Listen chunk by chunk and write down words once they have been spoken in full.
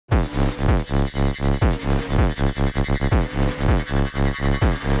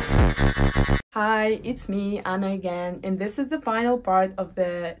Hi, it's me, Anna again, and this is the final part of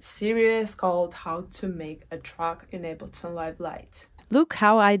the series called How to Make a Track in Ableton Live Lite. Look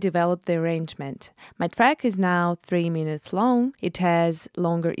how I developed the arrangement. My track is now 3 minutes long, it has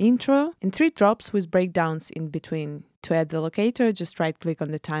longer intro and 3 drops with breakdowns in between. To add the locator, just right-click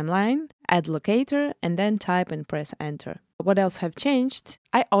on the timeline, add locator, and then type and press enter. What else have changed?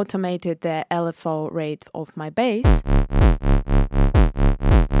 I automated the LFO rate of my bass,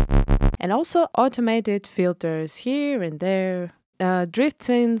 and also automated filters here and there. Drift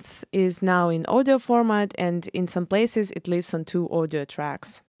synth is now in audio format, and in some places it lives on 2 audio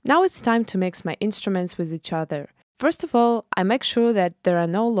tracks. Now it's time to mix my instruments with each other. First of all, I make sure that there are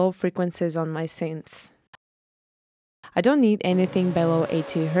no low frequencies on my synths. I don't need anything below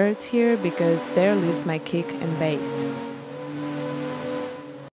 80 Hz here because there lives my kick and bass.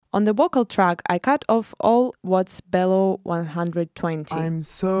 On the vocal track, I cut off all what's below 120. I'm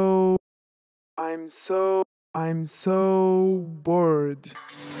so bored.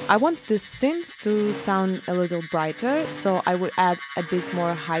 I want the synths to sound a little brighter, so I would add a bit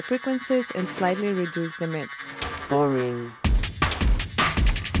more high frequencies and slightly reduce the mids. Boring.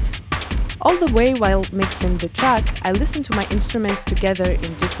 All the way while mixing the track, I listen to my instruments together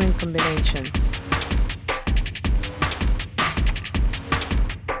in different combinations.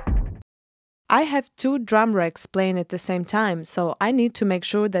 I have 2 drum racks playing at the same time, so I need to make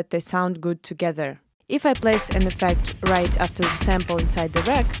sure that they sound good together. If I place an effect right after the sample inside the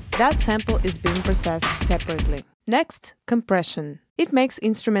rack, that sample is being processed separately. Next, compression. It makes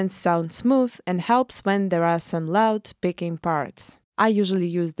instruments sound smooth and helps when there are some loud, picking parts. I usually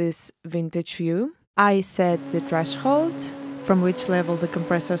use this vintage view. I set the threshold from which level the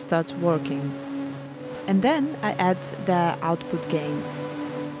compressor starts working. And then I add the output gain.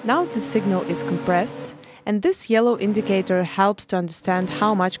 Now the signal is compressed, and this yellow indicator helps to understand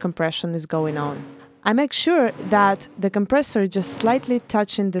how much compression is going on. I make sure that the compressor just slightly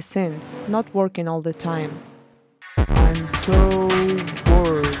touching the synth, not working all the time. I'm so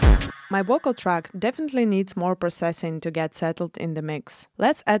bored. My vocal track definitely needs more processing to get settled in the mix.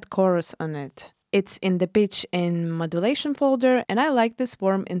 Let's add chorus on it. It's in the pitch and modulation folder, and I like this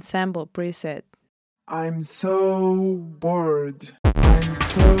warm ensemble preset. I'm so bored. I'm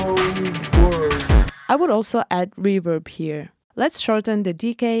so bored. I would also add reverb here. Let's shorten the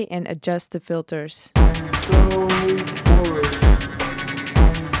decay and adjust the filters. I'm so bored.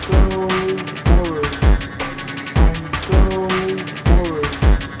 I'm so bored. I'm so bored.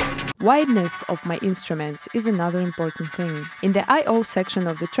 Wideness of my instruments is another important thing. In the I/O section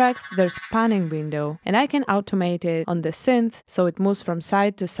of the tracks, there's panning window, and I can automate it on the synth so it moves from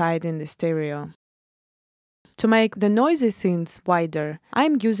side to side in the stereo. To make the noisy synth wider,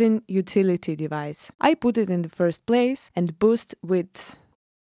 I'm using utility device. I put it in the first place and boost width.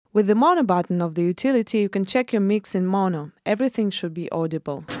 With the mono button of the utility, you can check your mix in mono. Everything should be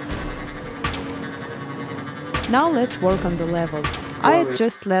audible. Now let's work on the levels. I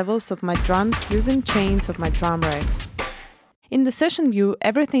adjust levels of my drums using chains of my drum racks. In the session view,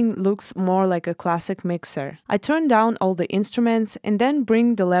 everything looks more like a classic mixer. I turn down all the instruments and then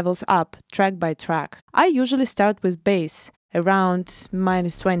bring the levels up, track by track. I usually start with bass, around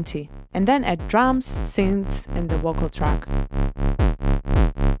 -20, and then add drums, synths, and the vocal track.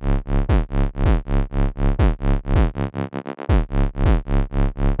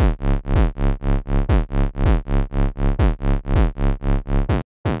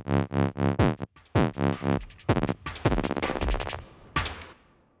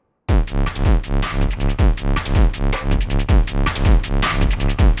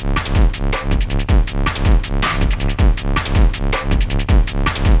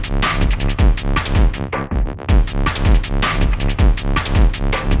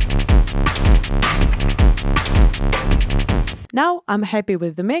 Now I'm happy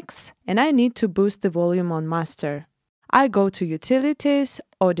with the mix, and I need to boost the volume on master. I go to Utilities,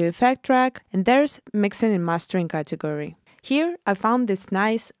 Audio Effect Track, and there's Mixing and Mastering category. Here I found this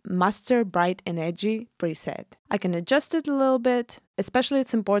nice Master Bright and Edgy preset. I can adjust it a little bit, especially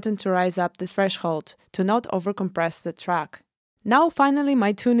it's important to raise up the threshold to not overcompress the track. Now finally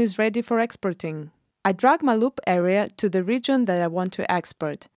my tune is ready for exporting. I drag my loop area to the region that I want to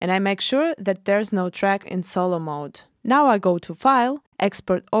export, and I make sure that there's no track in solo mode. Now I go to File,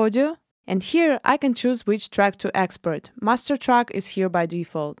 Export Audio, and here I can choose which track to export. Master track is here by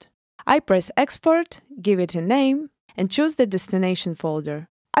default. I press Export, give it a name, and choose the destination folder.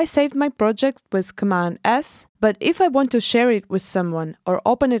 I saved my project with Command S, but if I want to share it with someone or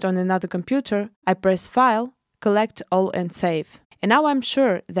open it on another computer, I press File, Collect All and Save. And now I'm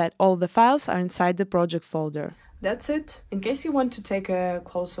sure that all the files are inside the project folder. That's it. In case you want to take a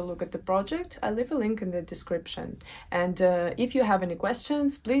closer look at the project, I'll leave a link in the description. And if you have any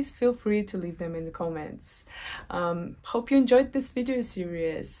questions, please feel free to leave them in the comments. Hope you enjoyed this video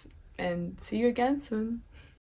series, and see you again soon.